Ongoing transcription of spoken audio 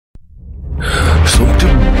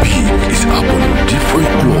Something big is happening in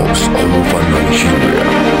different clubs all over Nigeria.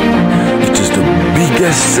 It is the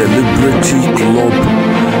biggest celebrity club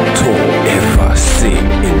tour ever seen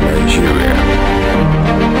in Nigeria.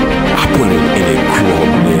 Happening in a club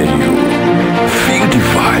near you. Feel the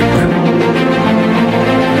vibe.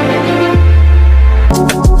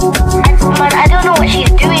 Man, I don't know what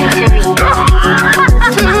she's doing to me.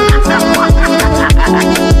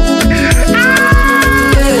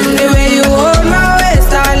 The way you hold my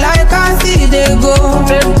waist, I like I see they go.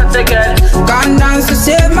 Can't dance to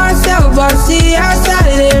save myself, but see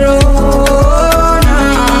outside the road.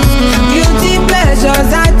 Beauty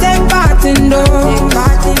pleasures I take part in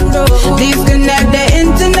those. Disconnect the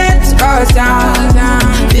internet or sound.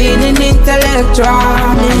 Feeling intellectual.